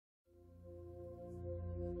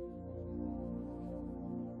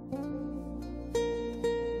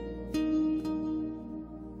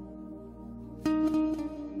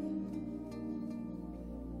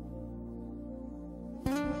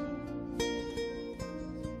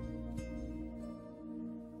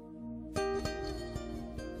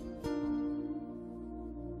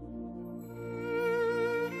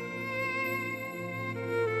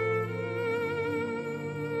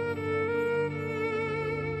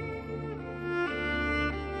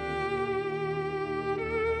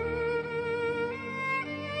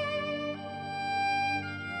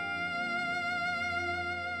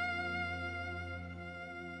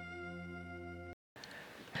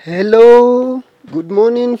Hello, good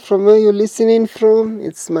morning from where you're listening from.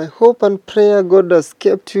 It's my hope and prayer God has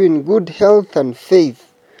kept you in good health and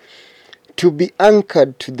faith. To be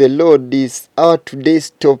anchored to the Lord is our today's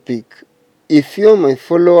topic. If you're my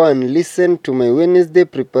follower and listen to my Wednesday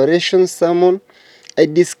preparation sermon, I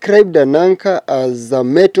described an anchor as a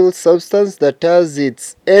metal substance that has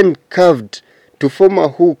its end curved to form a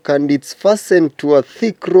hook and it's fastened to a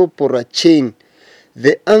thick rope or a chain.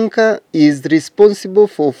 The anchor is responsible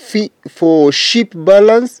for ship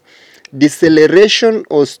balance, deceleration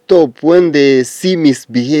or stop when the sea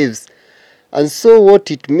misbehaves. And so what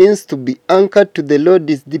it means to be anchored to the Lord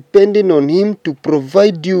is depending on Him to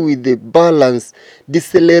provide you with the balance,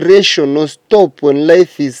 deceleration or stop when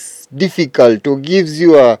life is difficult or gives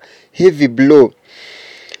you a heavy blow.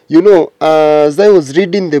 As I was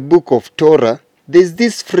reading the book of Torah, there's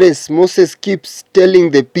this phrase Moses keeps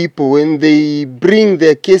telling the people when they bring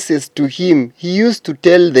their cases to him. He used to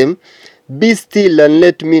tell them, "Be still and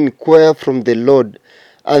let me inquire from the Lord."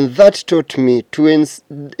 And that taught me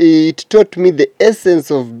the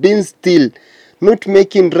essence of being still, not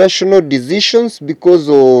making rational decisions because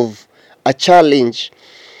of a challenge.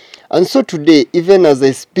 And so today, even as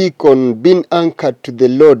I speak on being anchored to the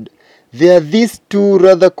Lord, there are these two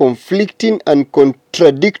rather conflicting and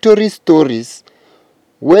contradictory stories.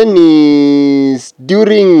 When is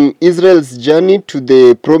during Israel's journey to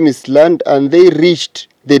the promised land and they reached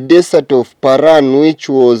the desert of Paran, which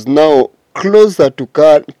was now closer to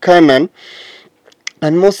Canaan,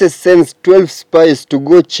 and Moses sends 12 spies to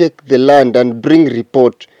go check the land and bring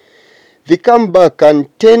report. They come back and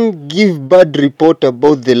 10 give bad report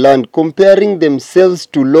about the land, comparing themselves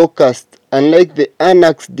to locusts, unlike the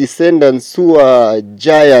Anak's descendants who are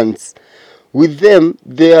giants. With them,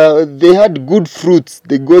 they had good fruits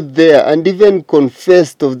they got there and even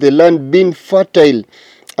confessed of the land being fertile.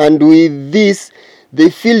 And with this, they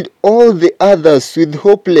filled all the others with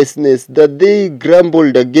hopelessness that they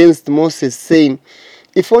grumbled against Moses, saying,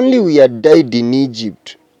 "If only we had died in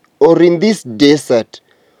Egypt or in this desert.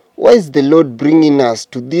 Why is the Lord bringing us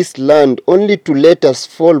to this land only to let us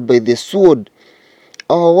fall by the sword?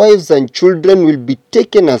 Our wives and children will be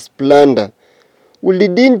taken as plunder. Will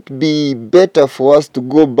it not be better for us to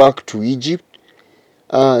go back to Egypt?"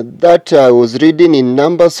 That I was reading in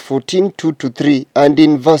Numbers 14, 2-3. And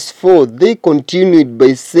in verse 4, they continued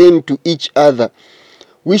by saying to each other,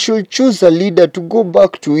 "We should choose a leader to go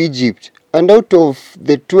back to Egypt." And out of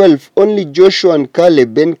the 12, only Joshua and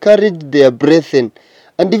Caleb encouraged their brethren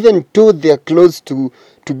and even tore their clothes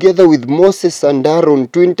together with Moses and Aaron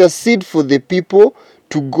to intercede for the people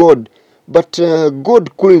to God. But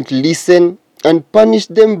God couldn't listen and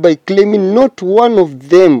punished them by claiming not one of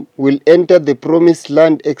them will enter the promised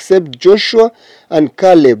land except Joshua and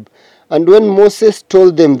Caleb. And when Moses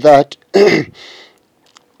told them that, they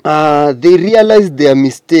realized their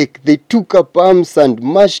mistake. They took up arms and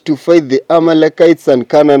marched to fight the Amalekites and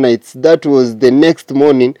Canaanites. That was the next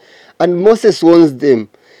morning. And Moses warns them.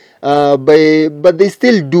 But they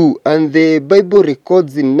still do. And the Bible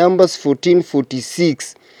records in Numbers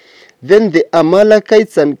 14:46. Then the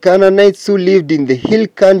Amalekites and Canaanites who lived in the hill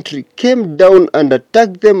country came down and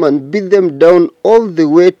attacked them and beat them down all the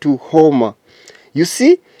way to Homa. You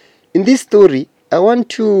see, in this story, I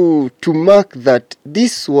want you to mark that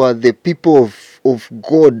these were the people of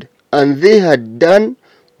God, and they had done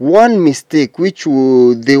one mistake which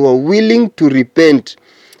they were willing to repent,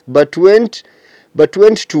 but went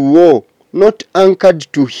to war, not anchored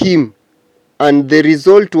to Him, and the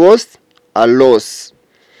result was a loss.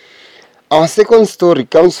 Our second story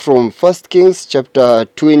comes from 1 Kings chapter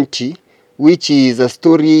 20, which is a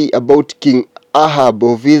story about King Ahab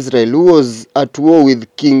of Israel, who was at war with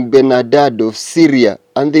King Ben-Hadad of Syria,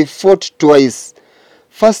 and they fought twice.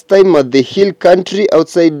 First time at the hill country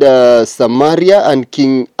outside Samaria, and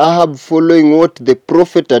King Ahab, following what the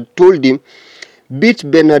prophet had told him, beat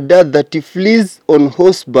Ben-Hadad that he flees on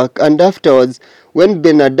horseback. And afterwards, when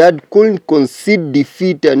Ben-Hadad couldn't concede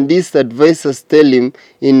defeat, and his advisors tell him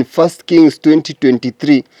in 1 Kings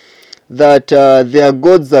 20:23 that their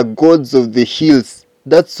gods are gods of the hills.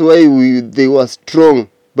 That's why they were strong.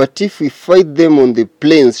 But if we fight them on the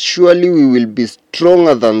plains, surely we will be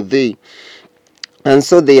stronger than they. And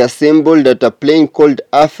so they assembled at a plain called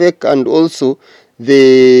Aphek, and also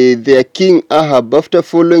their king Ahab, after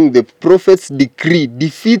following the prophet's decree,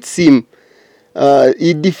 defeats him.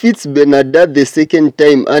 He defeats Ben-Hadad the second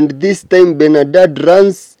time, and this time Ben-Hadad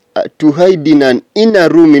runs to hide in an inner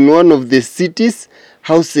room in one of the city's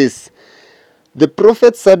houses. The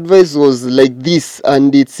prophet's advice was like this,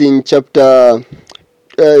 and it's in chapter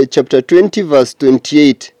 20 verse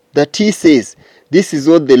 28, that he says, This is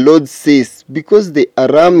what the Lord says, because the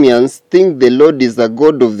Arameans think the Lord is a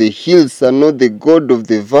God of the hills and not the God of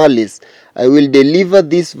the valleys. I will deliver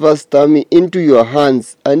this vast army into your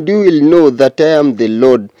hands, and you will know that I am the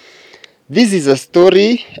Lord. This is a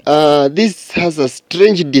story. This has a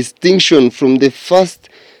strange distinction from the first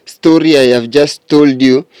story I have just told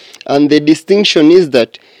you. And the distinction is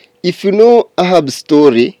that if you know Ahab's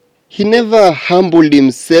story, he never humbled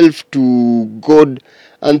himself to God,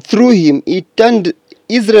 and through him he turned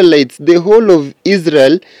Israelites, the whole of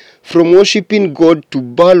Israel, from worshipping God to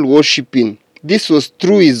Baal worshipping. This was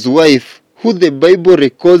through his wife, who the Bible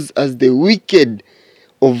records as the wicked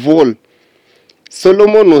of all.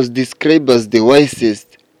 Solomon was described as the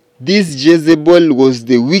wisest. This Jezebel was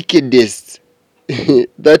the wickedest.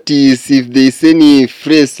 That is, if there is any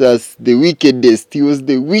phrase as the wickedest, he was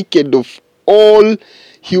the wicked of all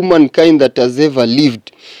humankind that has ever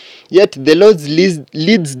lived. Yet the Lord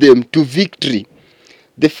leads them to victory.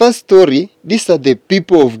 The first story, these are the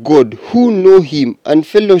people of God who know Him and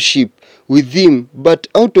fellowship with Him, but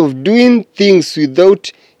out of doing things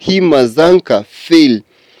without Him as anchor, fail.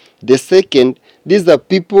 The second, these are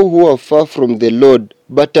people who are far from the Lord,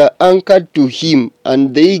 but are anchored to Him,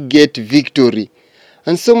 and they get victory.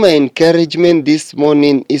 And so my encouragement this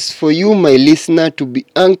morning is for you, my listener, to be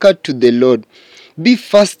anchored to the Lord. Be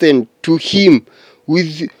fastened to Him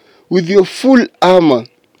with your full armor.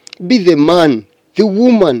 Be the man, the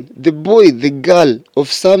woman, the boy, the girl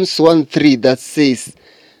of Psalms 1:3 that says,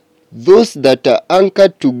 those that are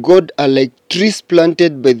anchored to God are like trees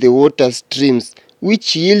planted by the water streams,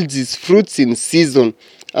 which yields its fruits in season,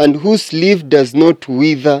 and whose leaf does not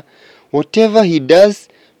wither. Whatever he does,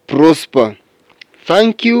 prosper.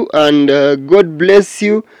 Thank you, and God bless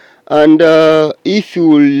you. And if you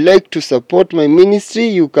would like to support my ministry,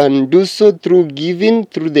 you can do so through giving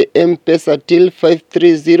through the M-Pesa till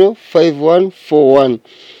 530-5141,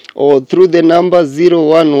 or through the number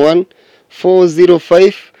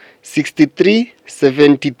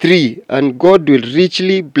 011-405-6373, and God will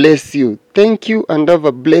richly bless you. Thank you, and have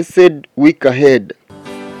a blessed week ahead.